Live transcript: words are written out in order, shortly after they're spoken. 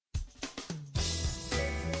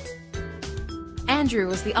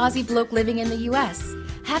Andrew is the Aussie bloke living in the US.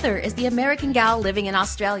 Heather is the American gal living in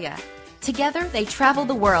Australia. Together, they travel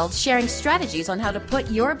the world sharing strategies on how to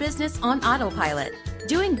put your business on autopilot.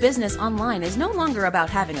 Doing business online is no longer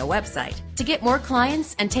about having a website. To get more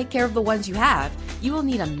clients and take care of the ones you have, you will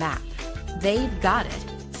need a map. They've got it.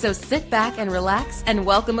 So sit back and relax and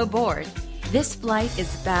welcome aboard. This flight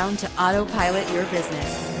is bound to autopilot your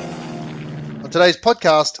business. On today's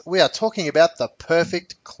podcast, we are talking about the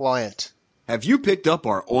perfect client. Have you picked up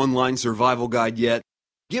our online survival guide yet?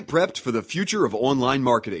 Get prepped for the future of online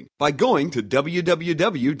marketing by going to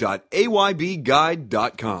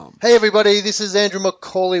www.aybguide.com. Hey everybody, this is Andrew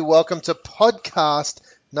McCauley. Welcome to podcast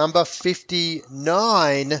number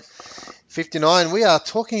 59. 59, we are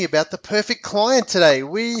talking about the perfect client today.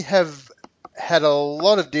 We have had a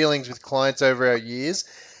lot of dealings with clients over our years,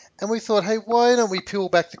 and we thought, hey, why don't we peel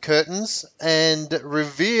back the curtains and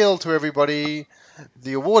reveal to everybody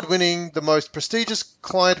the award-winning, the most prestigious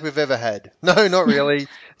client we've ever had. No, not really.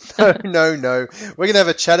 No. We're going to have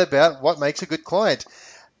a chat about what makes a good client.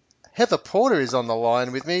 Heather Porter is on the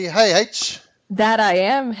line with me. Hey, H. That I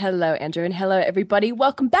am. Hello, Andrew, and hello, everybody.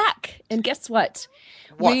 Welcome back. And guess what?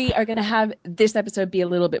 We are going to have this episode be a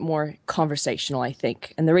little bit more conversational, I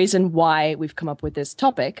think. And the reason why we've come up with this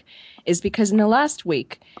topic is because in the last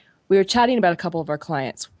week, we were chatting about a couple of our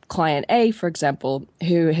clients. Client A, for example,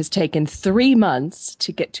 who has taken 3 months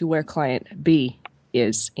to get to where client B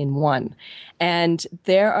is in 1. And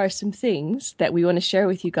there are some things that we want to share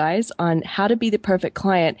with you guys on how to be the perfect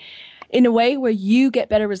client in a way where you get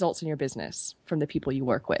better results in your business from the people you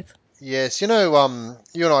work with. Yes, you and I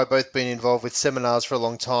have both been involved with seminars for a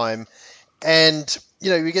long time. And,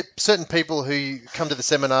 we get certain people who come to the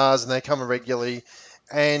seminars and they come regularly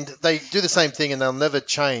and they do the same thing and they'll never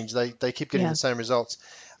change. They keep getting the same results.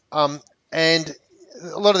 And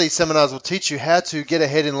a lot of these seminars will teach you how to get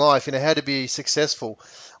ahead in life, how to be successful.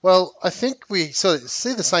 Well, I think we sort of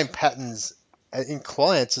see the same patterns in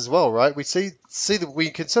clients as well, right? We see that we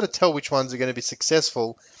can sort of tell which ones are going to be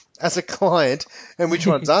successful as a client and which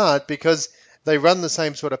ones aren't, because they run the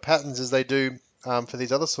same sort of patterns as they do for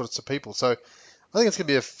these other sorts of people. So I think it's going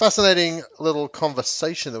to be a fascinating little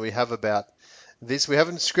conversation that we have about this. We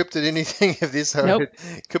haven't scripted anything of this, so Nope.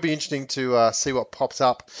 It could be interesting to see what pops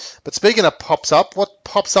up. But speaking of pops up, what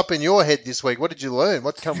pops up in your head this week? What did you learn?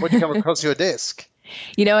 What did you come across your desk?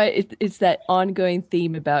 It's that ongoing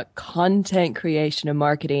theme about content creation and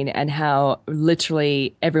marketing and how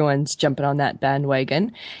literally everyone's jumping on that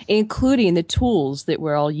bandwagon, including the tools that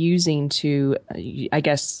we're all using to, I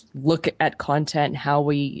guess, look at content, how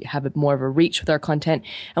we have more of a reach with our content.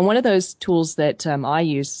 And one of those tools that I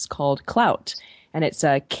use is called Klout. And it's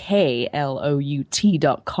Klout.com.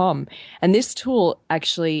 And this tool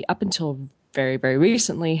actually, up until very, very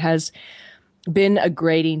recently, has been a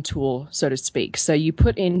grading tool, so to speak. So you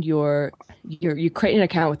put in you create an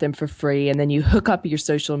account with them for free, and then you hook up your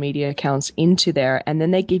social media accounts into there, and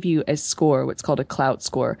then they give you a score, what's called a Klout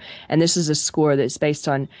score. And this is a score that's based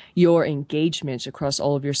on your engagement across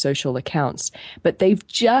all of your social accounts. But they've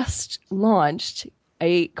just launched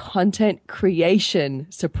a content creation,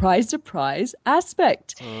 surprise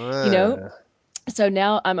aspect, So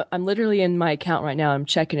now I'm literally in my account right now. I'm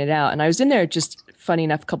checking it out. And I was in there just funny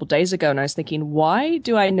enough a couple days ago, and I was thinking, why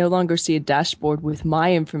do I no longer see a dashboard with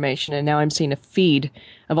my information, and now I'm seeing a feed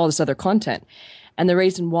of all this other content? And the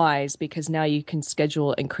reason why is because now you can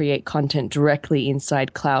schedule and create content directly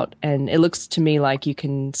inside Klout. And it looks to me like you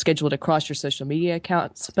can schedule it across your social media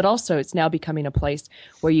accounts, but also it's now becoming a place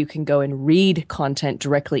where you can go and read content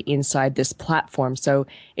directly inside this platform. So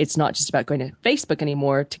it's not just about going to Facebook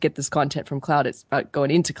anymore to get this content from Klout. It's about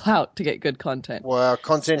going into Klout to get good content. Wow,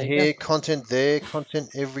 content here, content there, content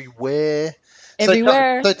everywhere.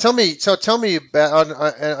 Everywhere. So tell me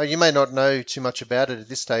about. You may not know too much about it at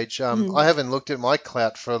this stage. I haven't looked at my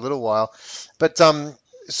Klout for a little while, but so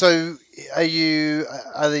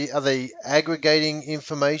are they aggregating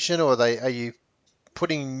information, or are you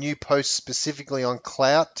putting new posts specifically on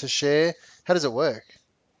Klout to share? How does it work?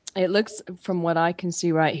 It looks, from what I can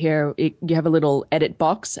see right here, you have a little edit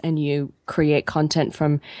box and you create content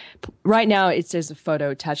from, right now it says a photo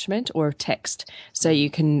attachment or text. So you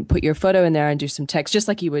can put your photo in there and do some text, just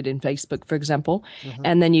like you would in Facebook, for example. Mm-hmm.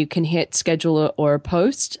 And then you can hit schedule or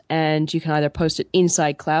post, and you can either post it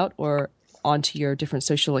inside Klout or onto your different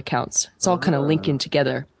social accounts. It's all kind of linking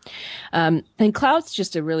together. And Klout's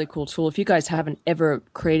just a really cool tool. If you guys haven't ever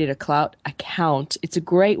created a Klout account, it's a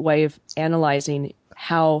great way of analyzing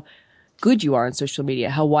how good you are on social media,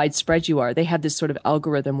 how widespread you are. They have this sort of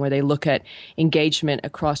algorithm where they look at engagement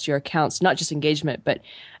across your accounts, not just engagement, but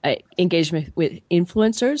engagement with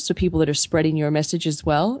influencers, so people that are spreading your message as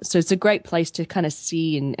well. So it's a great place to kind of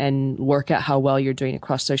see and work out how well you're doing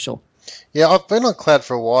across social. Yeah, I've been on cloud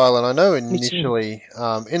for a while, and I know initially,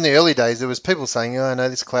 in the early days, there was people saying, "Oh, no,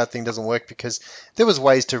 this cloud thing doesn't work," because there was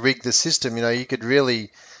ways to rig the system. You could really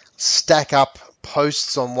stack up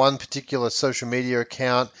posts on one particular social media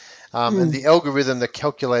account, and the algorithm that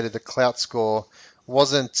calculated the clout score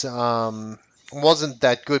wasn't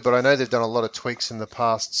that good. But I know they've done a lot of tweaks in the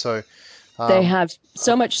past, so. They have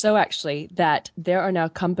so much so, actually, that there are now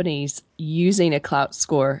companies using a clout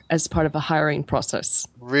score as part of a hiring process.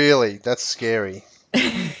 Really? That's scary.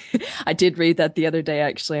 I did read that the other day,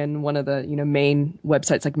 actually, on one of the main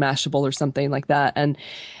websites like Mashable or something like that, and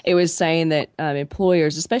it was saying that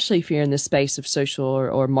employers, especially if you're in the space of social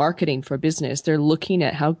or marketing for business, they're looking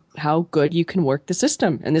at how good you can work the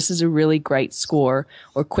system, and this is a really great score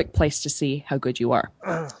or quick place to see how good you are.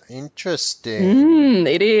 Interesting.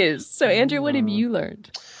 It is. So, Andrew, what have you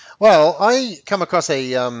learned? Well, I come across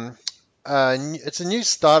it's a new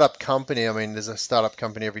startup company. I mean, there's a startup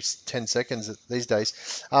company every 10 seconds these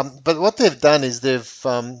days. But what they've done is they've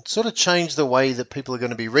sort of changed the way that people are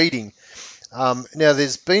going to be reading. Now,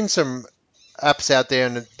 there's been some apps out there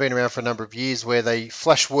and have been around for a number of years where they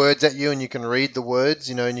flash words at you and you can read the words,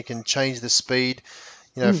 and you can change the speed,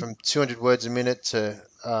 from 200 words a minute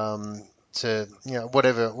to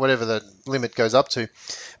whatever the limit goes up to.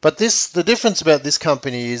 But the difference about this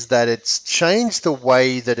company is that it's changed the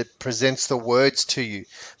way that it presents the words to you.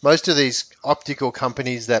 Most of these optical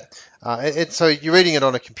companies so you're reading it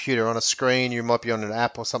on a computer, on a screen, you might be on an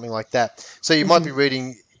app or something like that. So you might be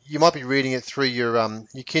reading it through your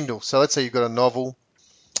Kindle. So let's say you've got a novel.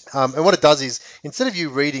 And what it does is, instead of you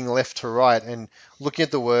reading left to right and looking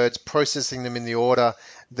at the words, processing them in the order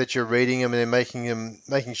that you're reading them, and then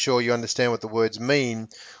making sure you understand what the words mean,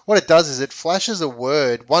 what it does is it flashes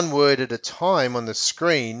one word at a time on the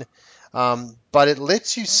screen, but it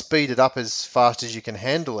lets you speed it up as fast as you can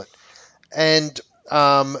handle it. And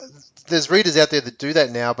there's readers out there that do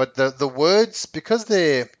that now, but the words, because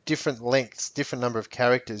they're different lengths, different number of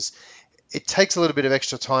characters, it takes a little bit of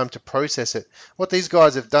extra time to process it. What these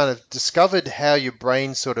guys have done have discovered how your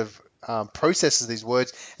brain sort of processes these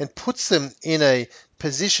words and puts them in a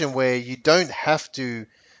position where you don't have to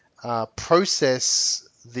process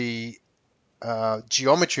the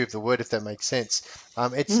geometry of the word, if that makes sense.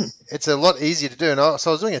 It's a lot easier to do.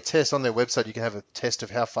 So I was doing a test on their website. You can have a test of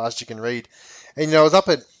how fast you can read. And I was up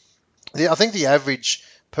at, I think the average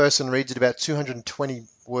person reads at about 220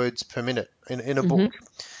 words per minute in a book.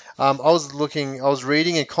 I was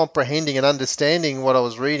reading and comprehending and understanding what I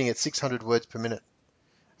was reading at 600 words per minute.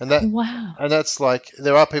 And that's like,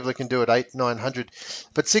 there are people that can do it 800-900,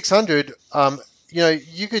 but 600,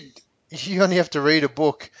 you only have to read a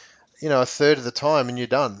book, a third of the time and you're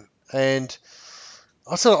done. And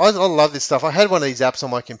I love this stuff. I had one of these apps on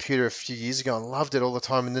my computer a few years ago and loved it all the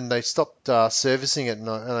time, and then they stopped servicing it, and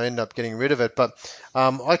I ended up getting rid of it. But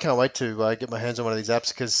I can't wait to get my hands on one of these apps,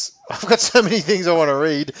 because I've got so many things I want to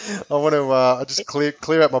read. I want to just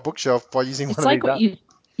clear out my bookshelf by using one of these apps.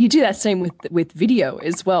 You do that same with video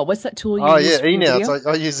as well. What's that tool you use? Oh, yeah, eNouns.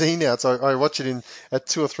 I use eNouns. I watch it at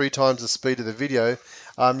 2 or 3 times the speed of the video.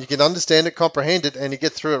 You can understand it, comprehend it, and you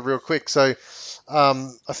get through it real quick. So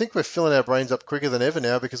I think we're filling our brains up quicker than ever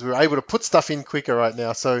now, because we're able to put stuff in quicker right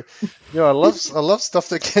now. So, I love stuff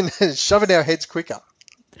that can shove in our heads quicker.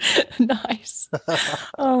 Nice.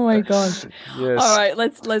 Oh my gosh. Yes. All right,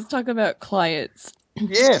 let's talk about clients.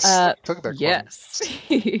 Yes. Talk about clients.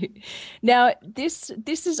 Yes. Now, this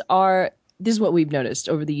is what we've noticed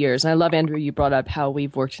over the years. And I love, Andrew, you brought up how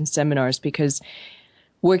we've worked in seminars, because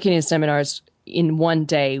working in seminars, in one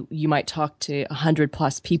day, you might talk to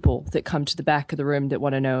 100+ people that come to the back of the room that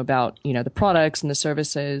want to know about, the products and the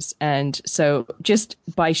services. And so just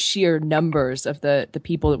by sheer numbers of the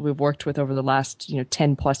people that we've worked with over the last,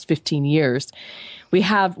 10 plus 15 years, we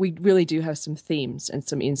really do have some themes and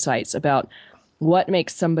some insights about what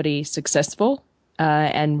makes somebody successful,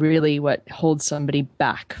 and really what holds somebody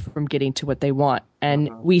back from getting to what they want.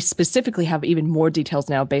 And we specifically have even more details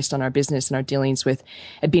now based on our business and our dealings with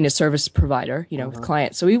being a service provider, with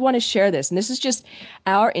clients. So we want to share this. And this is just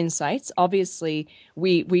our insights. Obviously,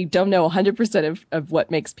 we don't know 100% of what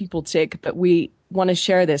makes people tick, but we want to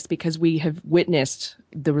share this because we have witnessed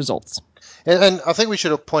the results. And I think we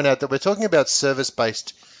should point out that we're talking about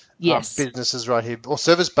service-based businesses right here, or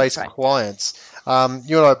service-based clients. You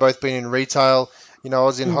and I have both been in retail. I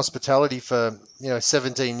was in hospitality for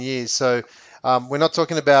 17 years. So We're not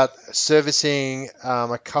talking about servicing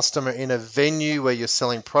a customer in a venue where you're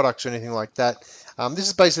selling products or anything like that. This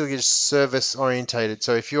is basically just service orientated.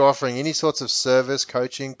 So if you're offering any sorts of service,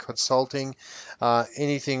 coaching, consulting,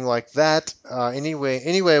 anything like that,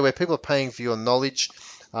 anywhere where people are paying for your knowledge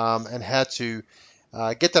and how to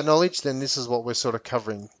get that knowledge, then this is what we're sort of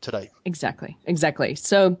covering today. Exactly.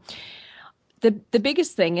 So the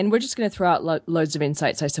biggest thing, and we're just going to throw out loads of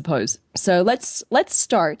insights, I suppose. So let's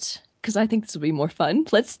start, because I think this will be more fun.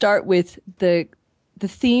 Let's start with the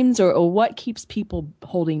themes or what keeps people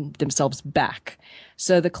holding themselves back.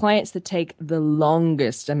 So the clients that take the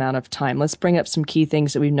longest amount of time. Let's bring up some key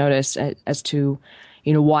things that we've noticed as to,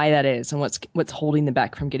 why that is and what's holding them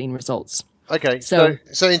back from getting results. Okay. So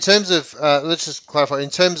in terms of, let's just clarify. In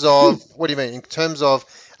terms of, what do you mean? In terms of,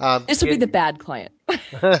 this would be the bad client.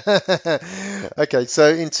 Okay. So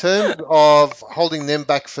in terms of holding them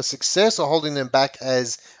back for success or holding them back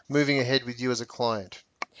as moving ahead with you as a client?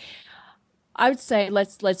 I would say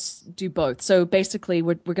let's do both. So basically,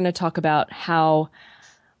 we're going to talk about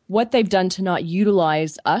what they've done to not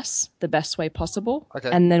utilize us the best way possible,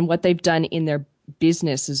 and then what they've done in their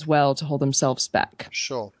business as well to hold themselves back.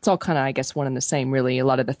 Sure. It's all kind of, I guess, one and the same, really, a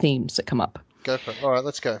lot of the themes that come up. Go for it. All right,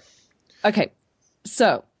 let's go. Okay.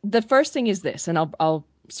 So the first thing is this, and I'll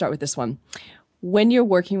start with this one. When you're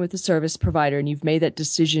working with a service provider and you've made that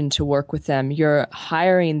decision to work with them, you're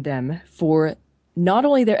hiring them for not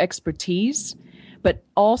only their expertise, but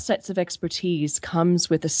all sets of expertise comes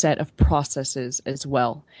with a set of processes as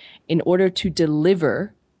well. In order to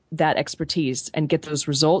deliver that expertise and get those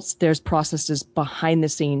results, there's processes behind the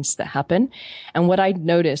scenes that happen. And what I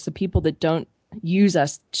notice, the people that don't use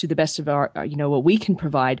us to the best of our, what we can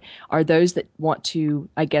provide, are those that want to,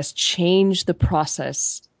 I guess, change the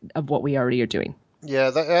process of what we already are doing.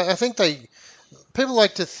 Yeah, I think people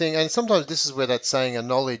like to think, and sometimes this is where that saying a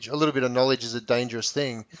little bit of knowledge is a dangerous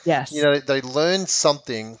thing. Yes. They learn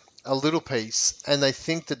something, a little piece, and they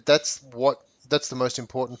think that that's the most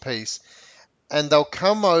important piece. And they'll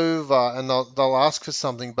come over and they'll ask for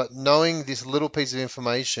something, but knowing this little piece of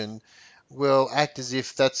information will act as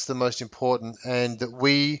if that's the most important, and that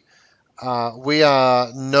we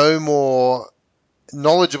are no more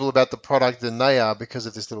knowledgeable about the product than they are because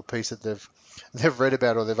of this little piece that they've read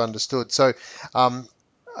about or they've understood. So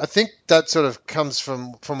I think that sort of comes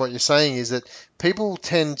from what you're saying, is that people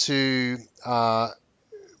tend to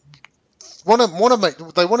want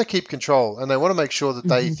to keep control, and they want to make sure that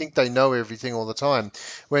they think they know everything all the time.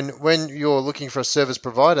 When you're looking for a service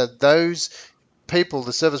provider, those people,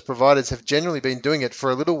 the service providers, have generally been doing it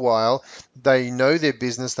for a little while. They know their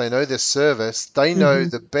business, they know their service, they know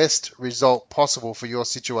the best result possible for your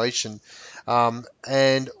situation.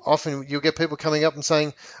 And often you'll get people coming up and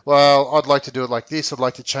saying, well, I'd like to do it like this, I'd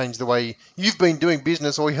like to change the way you've been doing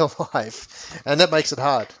business all your life. And that makes it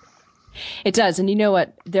hard. It does. And you know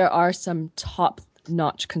what? There are some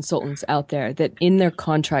top-notch consultants out there that in their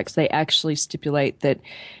contracts, they actually stipulate that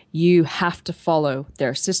you have to follow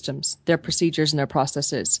their systems, their procedures, and their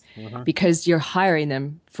processes because you're hiring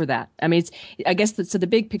them for that. I mean, I guess so the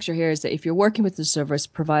big picture here is that if you're working with the service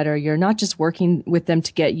provider, you're not just working with them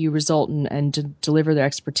to get you result and to deliver their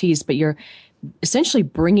expertise, but you're essentially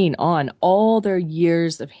bringing on all their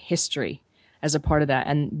years of history as a part of that.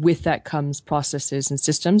 And with that comes processes and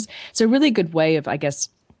systems. So a really good way of, I guess,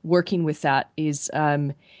 working with that is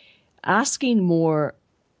asking more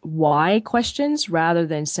why questions rather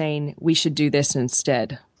than saying we should do this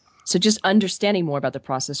instead. So just understanding more about the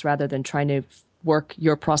process rather than trying to work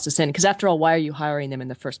your process in. Because after all, why are you hiring them in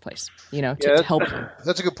the first place? To help you.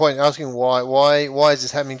 That's a good point. Asking why is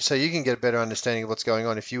this happening, so you can get a better understanding of what's going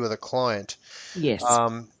on if you were the client. Yes.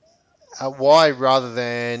 Why rather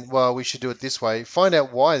than, well, we should do it this way. Find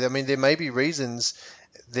out why. I mean, there may be reasons.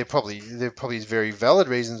 There probably is very valid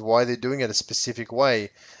reasons why they're doing it a specific way.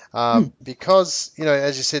 Because,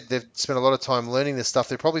 as you said, they've spent a lot of time learning this stuff.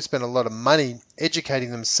 They probably spent a lot of money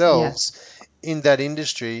educating themselves in that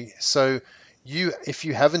industry. So if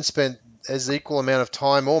you haven't spent as equal amount of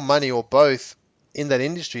time or money or both in that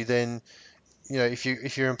industry, then,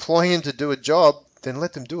 if you're employing them to do a job, then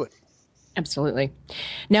let them do it. Absolutely.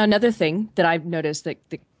 Now, another thing that I've noticed that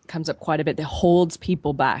comes up quite a bit that holds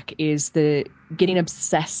people back is the getting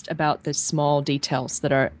obsessed about the small details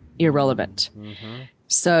that are irrelevant.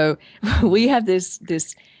 So we have this.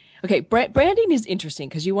 Okay, branding is interesting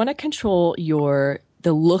because you want to control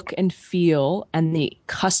the look and feel and the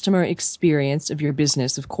customer experience of your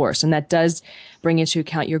business, of course. And that does bring into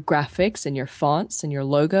account your graphics and your fonts and your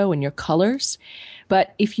logo and your colors.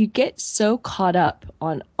 But if you get so caught up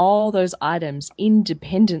on all those items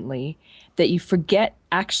independently, that you forget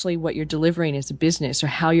actually what you're delivering as a business or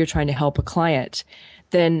how you're trying to help a client,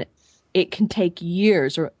 then it can take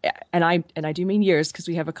years, and I do mean years because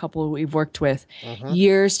we have a couple we've worked with,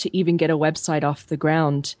 years to even get a website off the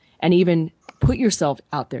ground and even put yourself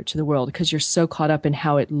out there to the world because you're so caught up in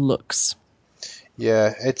how it looks.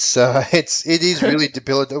 Yeah, it is really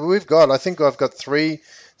debilitating. I think I've got three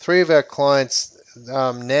of our clients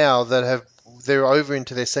now that they're over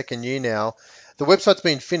into their second year now. The website's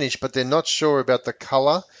been finished, but they're not sure about the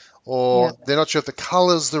color, or they're not sure if the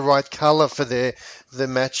color's the right color for their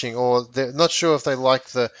matching, or they're not sure if they like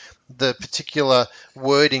the particular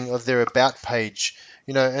wording of their about page.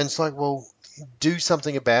 And it's like, well, do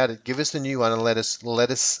something about it. Give us a new one and let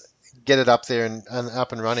us get it up there and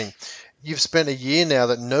up and running. You've spent a year now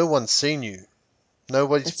that no one's seen you.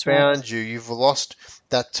 Nobody's found you. You've lost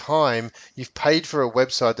that time. You've paid for a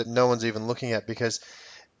website that no one's even looking at because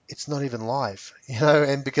it's not even live,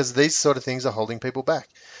 and because these sort of things are holding people back.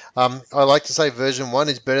 I like to say version 1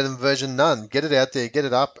 is better than version none. Get it out there, get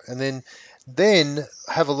it up, and then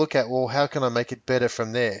have a look at, well, how can I make it better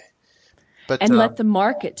from there? And let the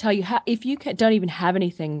market tell you how. If you don't even have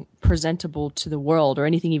anything presentable to the world or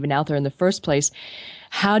anything even out there in the first place,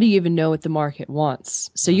 how do you even know what the market wants?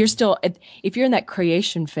 So you're still, if you're in that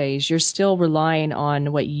creation phase, you're still relying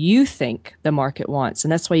on what you think the market wants.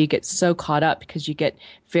 And that's why you get so caught up, because you get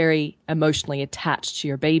very emotionally attached to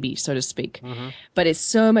your baby, so to speak. But it's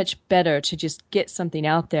so much better to just get something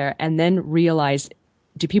out there and then realize,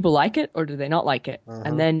 do people like it or do they not like it?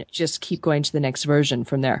 And then just keep going to the next version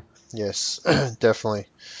from there. Yes, definitely.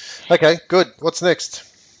 Okay, good. What's next?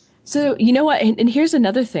 So, you know what? And here's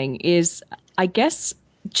another thing is, I guess,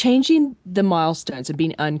 changing the milestones and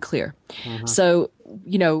being unclear. So,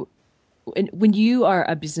 when you are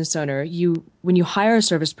a business owner, when you hire a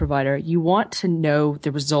service provider, you want to know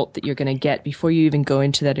the result that you're going to get before you even go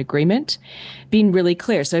into that agreement, being really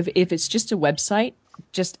clear. So if it's just a website,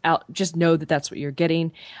 just know that that's what you're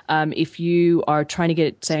getting. If you are trying to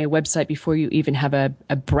get, say, a website before you even have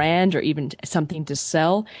a brand or even something to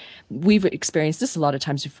sell, we've experienced this a lot of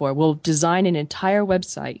times before. We'll design an entire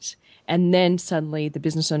website, and then suddenly the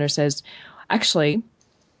business owner says, actually,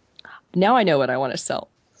 now I know what I want to sell.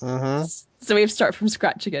 So we have to start from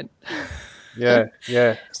scratch again. Yeah.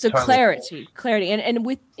 So totally. clarity.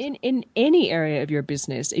 And in any area of your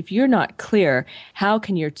business, if you're not clear, how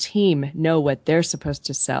can your team know what they're supposed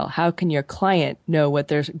to sell? How can your client know what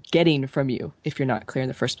they're getting from you if you're not clear in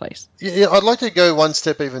the first place? Yeah, I'd like to go one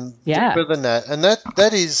step even deeper than that. And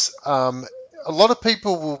that is, a lot of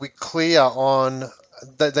people will be clear on,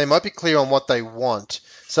 they might be clear on what they want.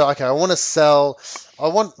 So, okay, I want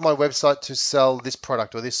my website to sell this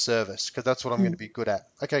product or this service because that's what I'm going to be good at.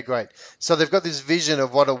 Okay, great. So they've got this vision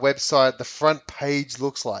of what a website, the front page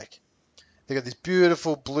looks like. They've got these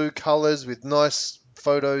beautiful blue colors with nice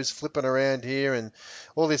photos flipping around here and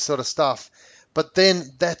all this sort of stuff. But then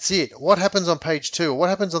that's it. What happens on page 2? Or what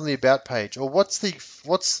happens on the about page? Or where's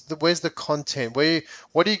the content?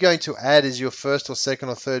 What are you going to add as your first or second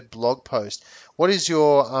or third blog post? What is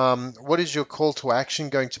your call to action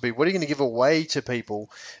going to be? What are you going to give away to people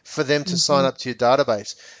for them to sign up to your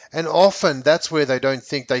database? And often that's where they don't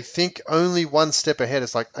think. They think only one step ahead.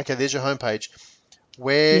 It's like, okay, there's your homepage.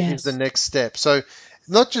 Where is the next step? So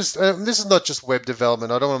this is not just web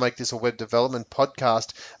development. I don't want to make this a web development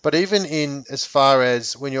podcast, but even in as far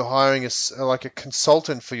as when you're hiring a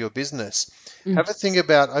consultant for your business, have a think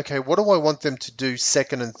about, okay, what do I want them to do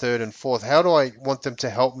second and third and fourth? How do I want them to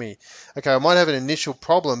help me? Okay, I might have an initial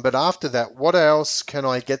problem, but after that, what else can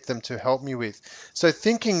I get them to help me with? So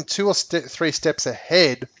thinking 2 or 3 steps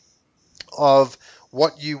ahead of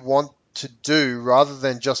what you want to do rather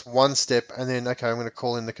than just one step and then, okay, I'm going to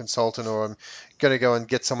call in the consultant or I'm going to go and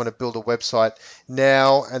get someone to build a website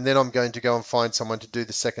now and then I'm going to go and find someone to do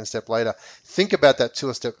the second step later. Think about that 2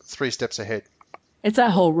 or 3 steps ahead. It's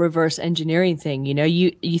that whole reverse engineering thing.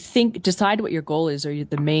 You decide what your goal is or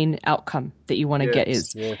the main outcome that you want to get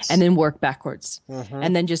is, and then work backwards.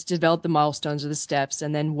 And then just develop the milestones or the steps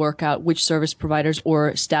and then work out which service providers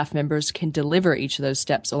or staff members can deliver each of those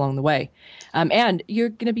steps along the way. And you're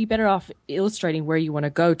going to be better off illustrating where you want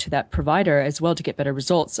to go to that provider as well to get better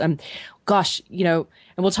results. And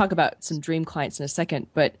we'll talk about some dream clients in a second,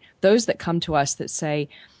 but those that come to us that say,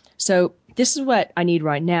 so this is what I need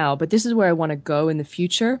right now, but this is where I want to go in the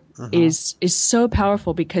future is so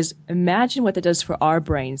powerful, because imagine what that does for our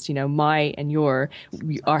brains, my and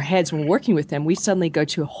our heads when we're working with them. We suddenly go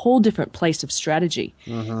to a whole different place of strategy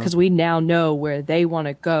because we now know where they want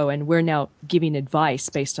to go, and we're now giving advice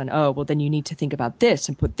based on, then you need to think about this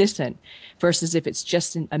and put this in, versus if it's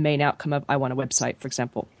just a main outcome of I want a website, for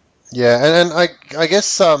example. Yeah, and I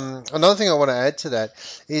guess another thing I want to add to that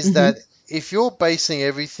is Hmm. that if you're basing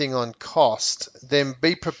everything on cost, then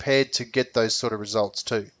be prepared to get those sort of results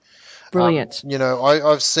too. Brilliant.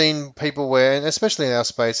 I've seen people where, and especially in our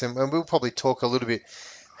space, and we'll probably talk a little bit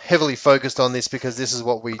heavily focused on this because this is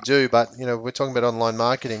what we do, but we're talking about online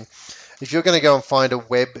marketing. If you're going to go and find a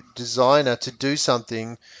web designer to do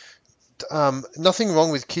something, nothing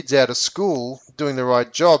wrong with kids out of school doing the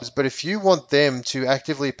right jobs, but if you want them to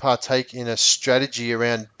actively partake in a strategy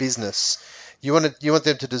around business, you want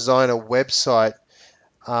them to design a website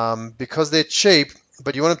because they're cheap,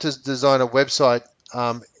 but you want them to design a website,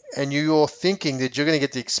 and you're thinking that you're going to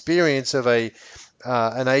get the experience of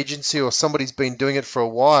an agency or somebody's been doing it for a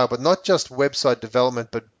while, but not just website development,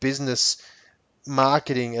 but business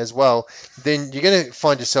marketing as well, then you're going to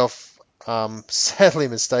find yourself sadly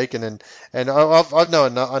mistaken. And I've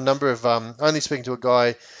known a number of only speaking to a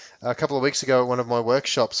guy a couple of weeks ago at one of my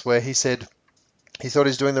workshops where he said he thought he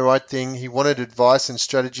was doing the right thing. He wanted advice and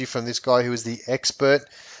strategy from this guy who was the expert.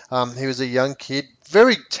 He was a young kid,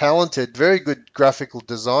 very talented, very good graphical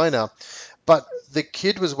designer, but the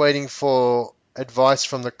kid was waiting for advice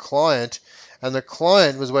from the client, and the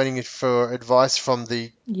client was waiting for advice from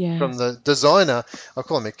the Yeah. designer. I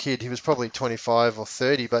call him a kid. He was probably 25 or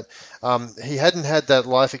 30, but he hadn't had that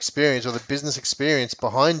life experience or the business experience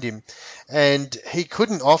behind him, and he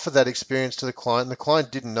couldn't offer that experience to the client. And the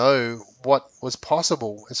client didn't know what was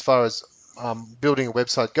possible as far as building a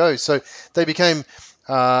website goes. So they became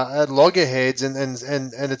at loggerheads, and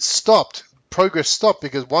it stopped. Progress stopped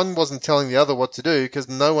because one wasn't telling the other what to do because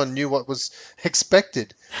no one knew what was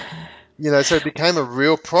expected. So it became a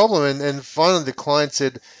real problem. And finally, the client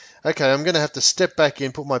said, okay, I'm going to have to step back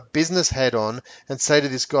in, put my business hat on, and say to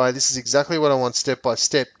this guy, this is exactly what I want step by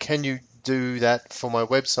step. Can you do that for my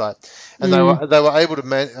website? And Mm. they were able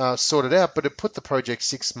to sort it out, but it put the project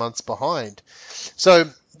 6 months behind. So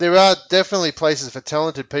there are definitely places for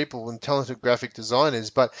talented people and talented graphic designers,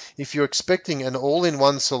 but if you're expecting an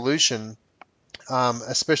all-in-one solution,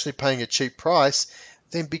 especially paying a cheap price,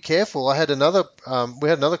 then be careful. We had another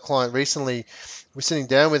client recently we're sitting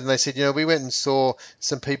down with, and they said, we went and saw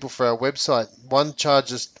some people for our website. One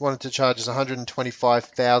wanted to charge us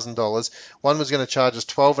 $125,000. One was going to charge us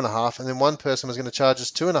 12 and a half, and then one person was going to charge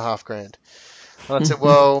us 2.5 grand. And I said,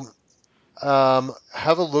 well,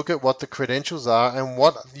 have a look at what the credentials are and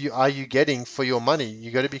what are you getting for your money.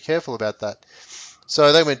 You got to be careful about that.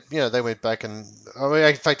 So they went back, and I mean,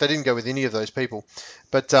 in fact, they didn't go with any of those people,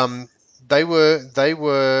 but they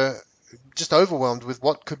were just overwhelmed with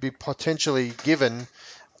what could be potentially given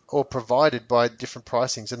or provided by different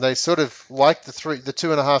pricings, and they sort of liked the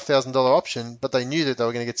 $2,500 option, but they knew that they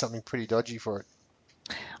were going to get something pretty dodgy for it.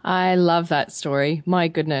 I love that story. My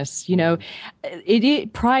goodness.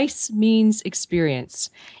 Price means experience.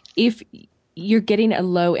 If you're getting a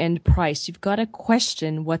low end price, you've got to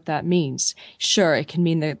question what that means. Sure, it can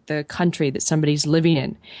mean the country that somebody's living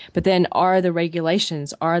in, but then are the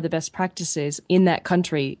regulations, are the best practices in that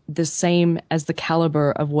country the same as the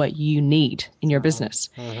caliber of what you need in your business?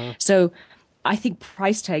 So I think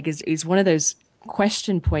price tag is one of those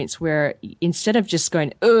question points where instead of just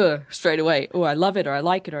going, straight away, oh, I love it, or I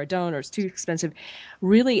like it, or I don't, or it's too expensive,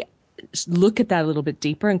 really look at that a little bit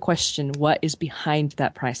deeper and question what is behind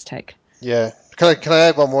that price tag. Yeah. Can I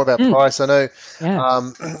add one more about price? I know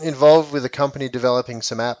Yeah. involved with a company developing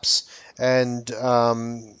some apps, and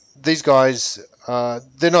these guys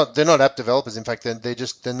they're not app developers. In fact,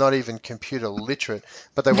 they're not even computer literate,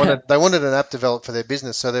 but they wanted an app developed for their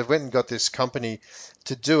business, so they went and got this company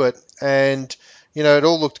to do it, and it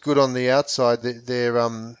all looked good on the outside.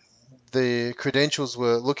 The credentials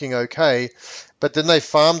were looking okay, but then they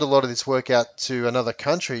farmed a lot of this work out to another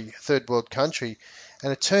country, third world country,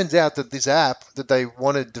 and it turns out that this app that they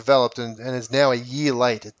wanted developed and is now a year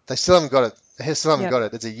late. They still haven't got it. They still haven't Yep. got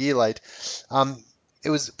it. It's a year late. It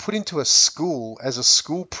was put into a school as a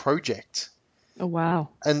school project, Oh, wow.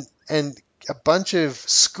 and a bunch of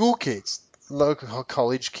school kids, local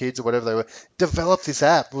college kids or whatever they were, developed this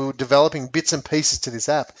app. We were developing bits and pieces to this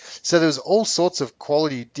app. So there was all sorts of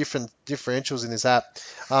quality different differentials in this app,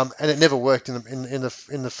 and it never worked in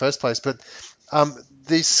the first place. But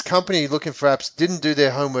this company looking for apps didn't do their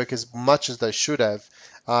homework as much as they should have,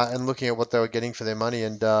 and looking at what they were getting for their money,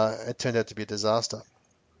 and it turned out to be a disaster.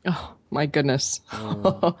 Oh, my goodness.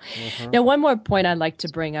 Mm-hmm. Now, one more point I'd like to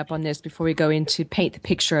bring up on this before we go into paint the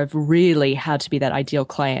picture of really how to be that ideal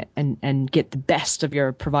client and get the best of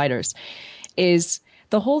your providers is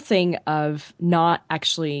the whole thing of not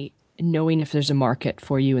actually knowing if there's a market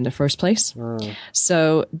for you in the first place.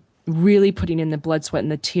 So really putting in the blood, sweat,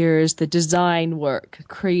 and the tears, the design work,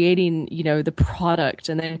 creating, the product,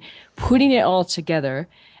 and then putting it all together,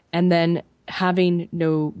 and then having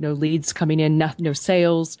no leads coming in, no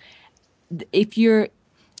sales. If you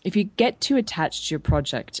get too attached to your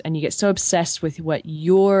project and you get so obsessed with what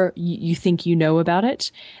you think you know about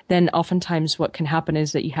it, then oftentimes what can happen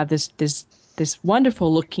is that you have this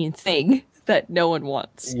wonderful looking thing that no one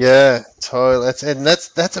wants. Yeah, totally.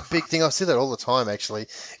 That's a big thing. I see that all the time, actually,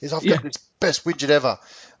 is I've got this best widget ever,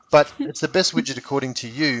 but it's the best widget according to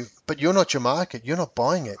you, but you're not your market. You're not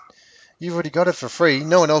buying it. You've already got it for free.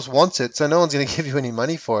 No one else wants it, so no one's going to give you any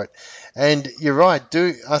money for it. And you're right.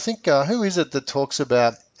 I think who is it that talks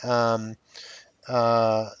about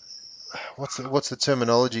what's the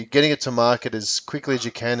terminology? Getting it to market as quickly as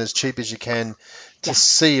you can, as cheap as you can, to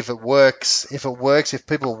see if it works. If it works, if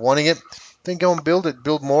people are wanting it, then go and build it,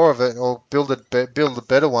 build more of it, or build a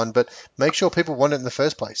better one. But make sure people want it in the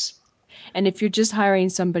first place. And if you're just hiring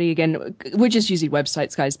somebody, again, we're just using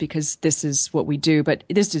websites, guys, because this is what we do, but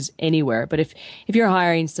this is anywhere. But if you're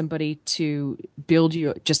hiring somebody to build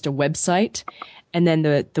you just a website, and then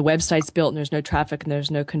the website's built and there's no traffic and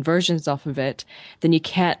there's no conversions off of it, then you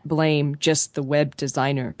can't blame just the web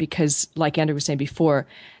designer, because like Andrew was saying before,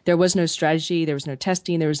 there was no strategy, there was no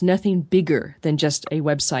testing, there was nothing bigger than just a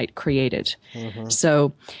website created. Mm-hmm.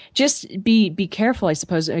 So just be careful, I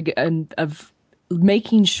suppose, of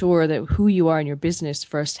making sure that who you are in your business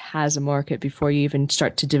first has a market before you even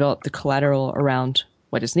start to develop the collateral around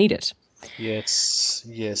what is needed. Yes.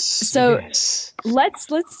 So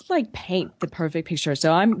let's like paint the perfect picture.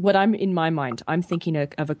 So I'm in my mind, I'm thinking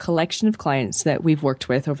of a collection of clients that we've worked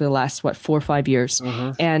with over the last 4 or 5 years,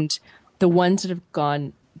 mm-hmm. and the ones that have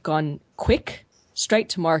gone quick, straight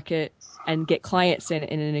to market, and get clients in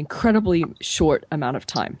an incredibly short amount of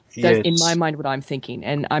time. That's in my mind what I'm thinking,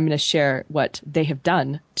 and I'm going to share what they have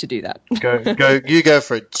done to do that. You go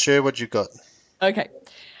for it. Share what you got. Okay,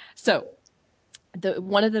 so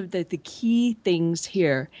one of the key things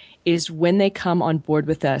here is when they come on board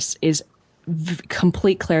with us is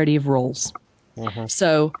complete clarity of roles. Mm-hmm.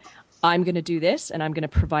 So I'm going to do this, and I'm going to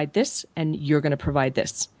provide this, and you're going to provide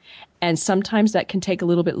this. And sometimes that can take a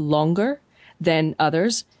little bit longer than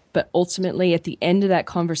others. But ultimately, at the end of that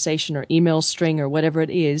conversation or email string or whatever it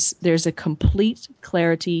is, there's a complete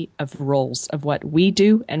clarity of roles of what we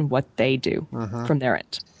do and what they do from their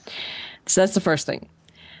end. So that's the first thing.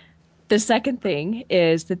 The second thing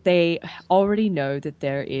is that they already know that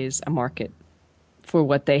there is a market for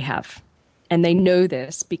what they have. And they know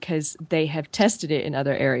this because they have tested it in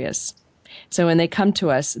other areas. So when they come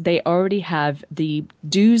to us, they already have the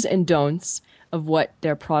do's and don'ts of what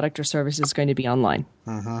their product or service is going to be online.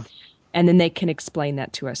 Mm-hmm. And then they can explain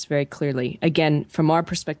that to us very clearly. Again, from our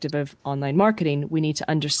perspective of online marketing, we need to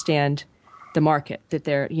understand the market, that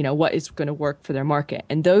they're, what is going to work for their market.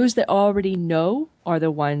 And those that already know are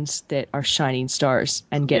the ones that are shining stars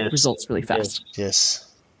and get results really fast. Yes.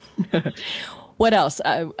 What else?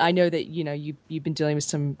 I know that, you've been dealing with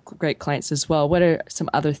some great clients as well. What are some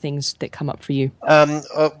other things that come up for you? One of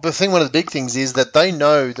the big things is that they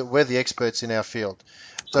know that we're the experts in our field.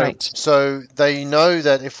 So they know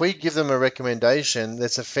that if we give them a recommendation,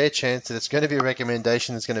 there's a fair chance that it's going to be a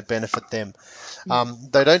recommendation that's going to benefit them.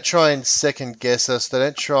 They don't try and second guess us. They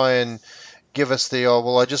don't try and give us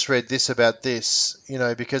I just read this about this,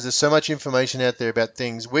 because there's so much information out there about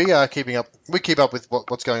things. We keep up with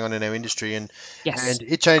what's going on in our industry, and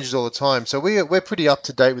it changes all the time. So we're pretty up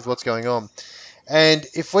to date with what's going on. And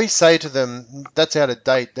if we say to them, that's out of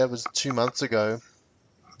date, that was 2 months ago,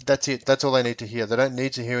 that's it. That's all they need to hear. They don't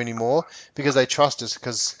need to hear any more, because they trust us,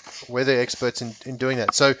 because we're the experts in doing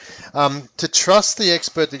that. So to trust the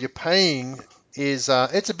expert that you're paying is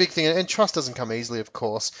it's a big thing, and trust doesn't come easily, of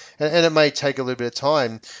course, and it may take a little bit of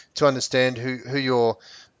time to understand who your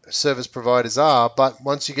service providers are, but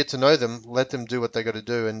once you get to know them, let them do what they got to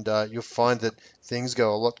do, and you'll find that things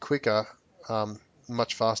go a lot quicker,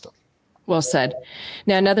 much faster. Well said.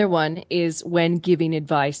 Now, another one is when giving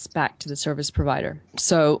advice back to the service provider.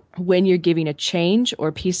 So when you're giving a change or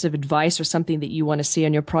a piece of advice or something that you want to see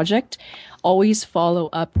on your project, always follow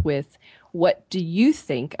up with, what do you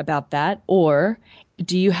think about that? Or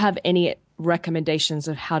do you have any recommendations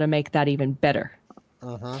of how to make that even better?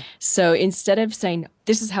 Uh-huh. So instead of saying,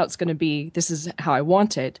 this is how it's going to be, this is how I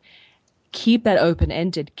want it, keep that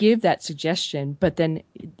open-ended, give that suggestion, but then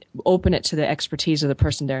open it to the expertise of the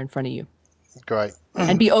person there in front of you. Great.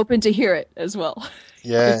 And be open to hear it as well.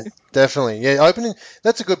 Yeah, definitely. Yeah,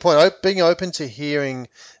 that's a good point. Being open to hearing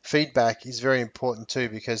feedback is very important too,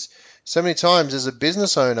 because so many times as a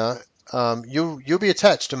business owner, you'll be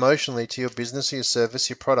attached emotionally to your business, your service,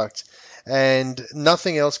 your product, and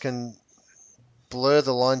nothing else can blur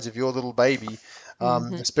the lines of your little baby,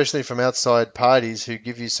 especially from outside parties who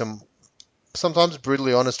give you some sometimes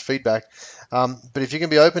brutally honest feedback. But if you can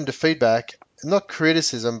be open to feedback, not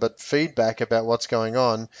criticism, but feedback about what's going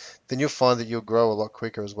on, then you'll find that you'll grow a lot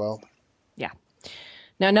quicker as well. Yeah.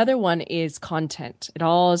 Now, another one is content. It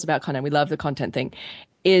all is about content. We love the content thing.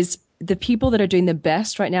 Is the people that are doing the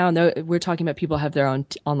best right now, and we're talking about people who have their own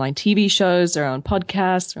online TV shows, their own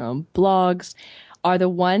podcasts, their own blogs, are the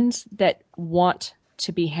ones that want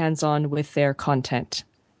to be hands-on with their content.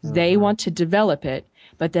 They want to develop it,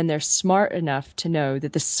 but then they're smart enough to know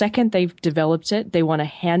that the second they've developed it, they want to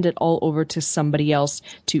hand it all over to somebody else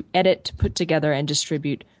to edit, to put together, and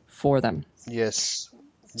distribute for them. Yes.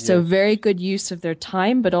 So very good use of their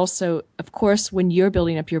time, but also, of course, when you're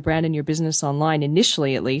building up your brand and your business online,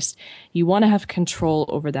 initially at least, you want to have control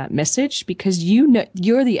over that message because you know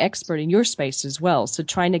you're the expert in your space as well. So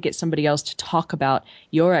trying to get somebody else to talk about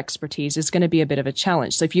your expertise is going to be a bit of a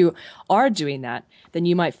challenge. So if you are doing that, then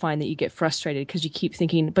you might find that you get frustrated because you keep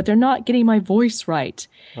thinking, but they're not getting my voice right.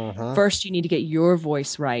 First, you need to get your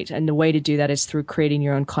voice right. And the way to do that is through creating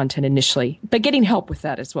your own content initially, but getting help with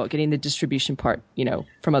that as well, getting the distribution part,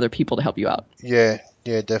 from other people to help you out. Yeah,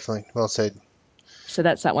 definitely. Well said. So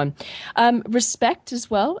that's that one. Respect as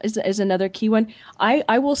well is another key one.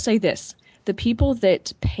 I will say this. The people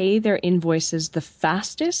that pay their invoices the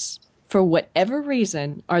fastest, for whatever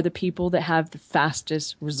reason, are the people that have the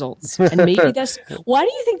fastest results. And maybe that's, why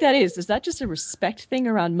do you think that is? Is that just a respect thing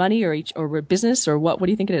around money or business or what? What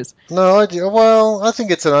do you think it is? No, I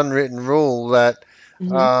think it's an unwritten rule that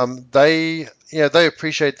they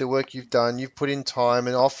appreciate the work you've done. You've put in time,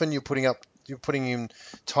 and often you're putting in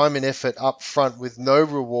time and effort up front with no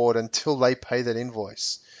reward until they pay that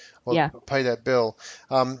invoice or pay that bill.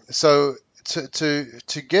 So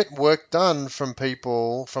to get work done from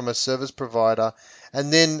people, from a service provider,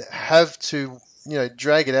 and then have to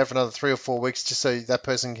drag it out for another 3 or 4 weeks just so that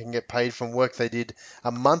person can get paid from work they did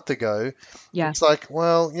a month ago. It's like,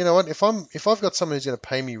 well, you know what? If I've got someone who's going to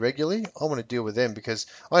pay me regularly, I want to deal with them because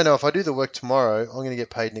I know if I do the work tomorrow, I'm going to get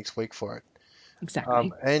paid next week for it.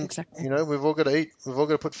 Exactly. Exactly. We've all got to eat. We've all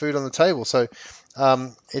got to put food on the table. So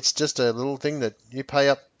it's just a little thing that you pay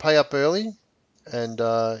up early, and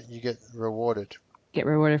you get rewarded. Get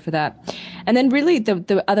rewarded for that. And then really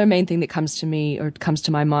the other main thing that comes to me or comes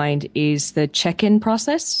to my mind is the check-in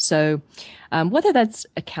process. So whether that's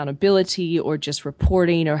accountability or just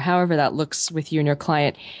reporting or however that looks with you and your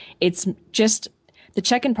client, it's just the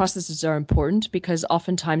check-in processes are important because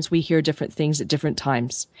oftentimes we hear different things at different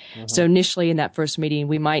times. So initially in that first meeting,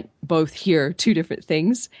 we might both hear two different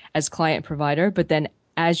things as client provider, but then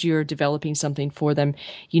as you're developing something for them,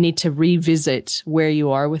 you need to revisit where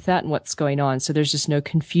you are with that and what's going on. So there's just no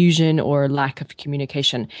confusion or lack of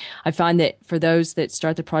communication. I find that for those that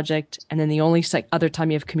start the project and then the only other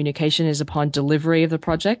time you have communication is upon delivery of the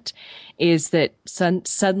project, is that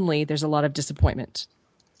suddenly there's a lot of disappointment.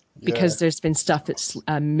 Because there's been stuff that's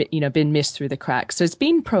been missed through the cracks. So it's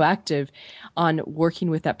being proactive on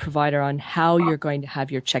working with that provider on how you're going to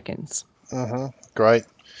have your check-ins. Great.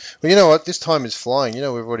 Well, you know what? This time is flying. We've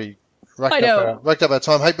already racked up our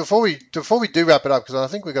time. Hey, before we do wrap it up, because I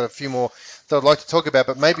think we've got a few more that I'd like to talk about,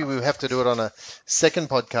 but maybe we'll have to do it on a second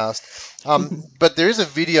podcast. But there is a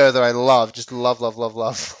video that I love, just love.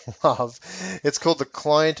 It's called The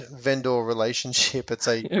Client Vendor Relationship. It's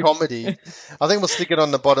a comedy. I think we'll stick it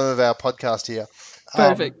on the bottom of our podcast here.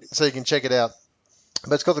 Perfect. So you can check it out.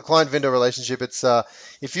 But it's called The Client Vendor Relationship. It's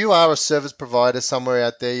if you are a service provider somewhere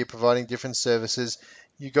out there, you're providing different services,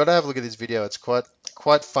 you got to have a look at this video. It's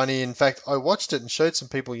quite funny. In fact, I watched it and showed some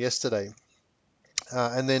people yesterday.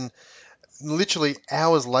 And then literally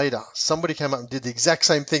hours later, somebody came up and did the exact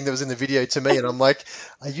same thing that was in the video to me. And I'm like,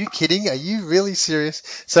 are you kidding? Are you really serious?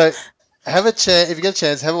 So have a chance. If you get a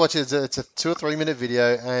chance, have a watch it. It's a 2 or 3 minute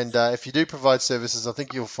video. And if you do provide services, I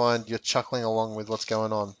think you'll find you're chuckling along with what's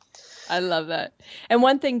going on. I love that. And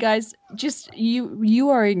one thing, guys, just you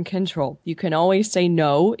are in control. You can always say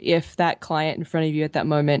no if that client in front of you at that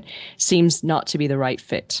moment seems not to be the right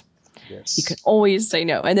fit. Yes. You can always say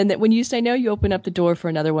no. And then when you say no, you open up the door for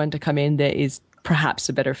another one to come in that is perhaps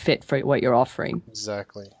a better fit for what you're offering.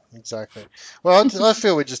 Exactly. Well, I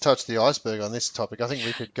feel we just touched the iceberg on this topic. I think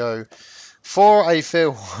we could go for a fair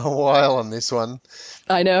while on this one.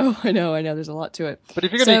 I know. There's a lot to it. But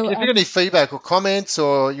if you've got any feedback or comments,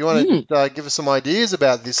 or you want to give us some ideas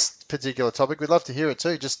about this particular topic, we'd love to hear it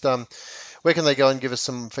too. Just where can they go and give us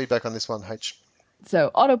some feedback on this one, H?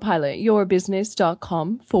 So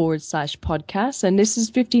autopilotyourbusiness.com/podcast. And this is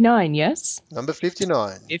 59, yes? Number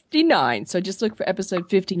 59. 59. So just look for episode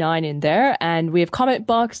 59 in there. And we have comment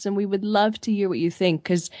box, and we would love to hear what you think.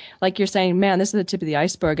 Because like you're saying, man, this is the tip of the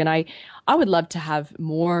iceberg. And I would love to have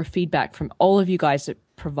more feedback from all of you guys that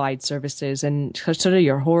provide services and sort of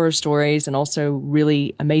your horror stories and also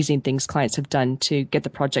really amazing things clients have done to get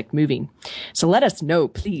the project moving. So let us know,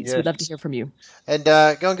 please. Yes. We'd love to hear from you. And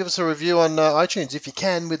go and give us a review on iTunes. If you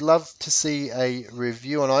can, we'd love to see a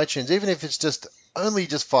review on iTunes, even if it's just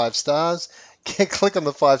 5 stars. Click on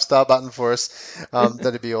the 5-star button for us.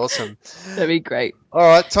 That'd be awesome. That'd be great. All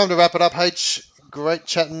right, time to wrap it up. H, great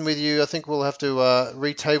chatting with you. I think we'll have to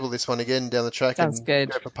retable this one again down the track. Sounds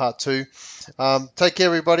good. Go for part 2. Take care,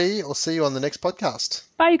 everybody. I'll see you on the next podcast.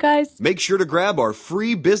 Bye, you guys. Make sure to grab our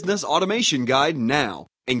free business automation guide now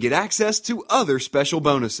and get access to other special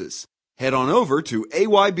bonuses. Head on over to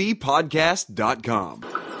aybpodcast.com.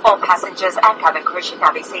 All passengers and cabin crew should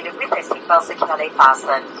now be seated with their seatbelts securely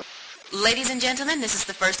fastened. Ladies and gentlemen, this is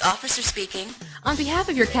the first officer speaking. On behalf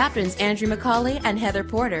of your captains, Andrew McCauley and Heather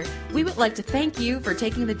Porter, we would like to thank you for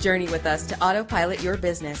taking the journey with us to autopilot your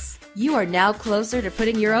business. You are now closer to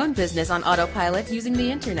putting your own business on autopilot using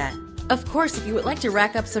the internet. Of course, if you would like to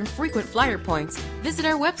rack up some frequent flyer points, visit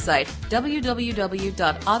our website,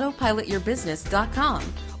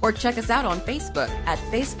 www.autopilotyourbusiness.com, or check us out on Facebook at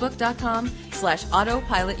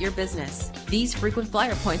facebook.com/autopilotyourbusiness. These frequent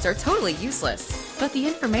flyer points are totally useless, but the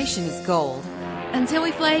information is gold. Until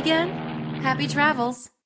we fly again, happy travels.